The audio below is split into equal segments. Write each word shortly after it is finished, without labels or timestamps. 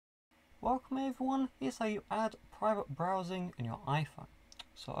Welcome everyone, here's how you add private browsing in your iPhone.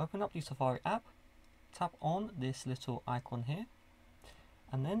 So open up the Safari app, tap on this little icon here,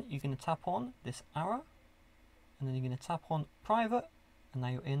 and then you're going to tap on this arrow, and then you're going to tap on private, and now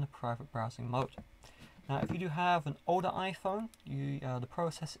you're in the private browsing mode. Now if you do have an older iPhone, the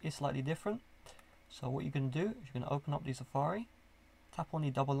process is slightly different. So what you're going to do is you're going to open up the Safari, tap on the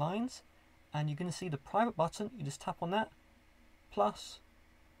double lines, and you're going to see the private button. You just tap on that, plus,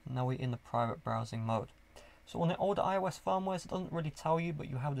 and now we're in the private browsing mode. So on the older iOS firmwares, it doesn't really tell you, but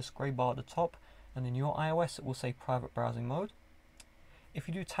you have this grey bar at the top, and in your iOS it will say private browsing mode. If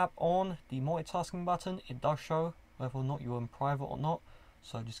you do tap on the multitasking button, it does show whether or not you're in private or not,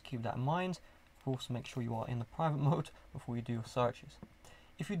 so just keep that in mind. Of course, make sure you are in the private mode before you do your searches.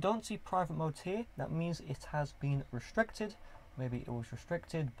 If you don't see private mode here, that means it has been restricted. Maybe it was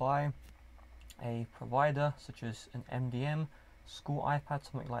restricted by a provider such as an MDM, school iPad,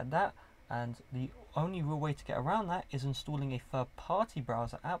 something like that, and the only real way to get around that is installing a third-party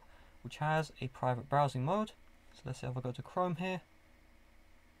browser app which has a private browsing mode. So let's say if I go to Chrome here,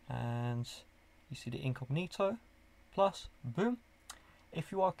 and you see the incognito, plus, boom.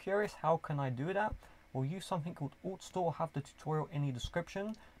 If you are curious how can I do that, we'll use something called Alt Store. I'll have the tutorial in the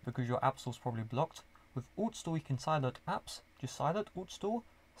description because your app store is probably blocked. With Alt Store you can sideload apps, just sideload Alt Store,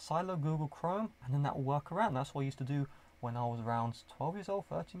 sideload Google Chrome, and then that will work around. That's what I used to do when I was around 12 years old,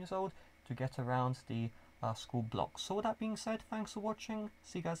 13 years old, to get around the school blocks. So with that being said, thanks for watching.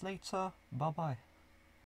 See you guys later. Bye bye.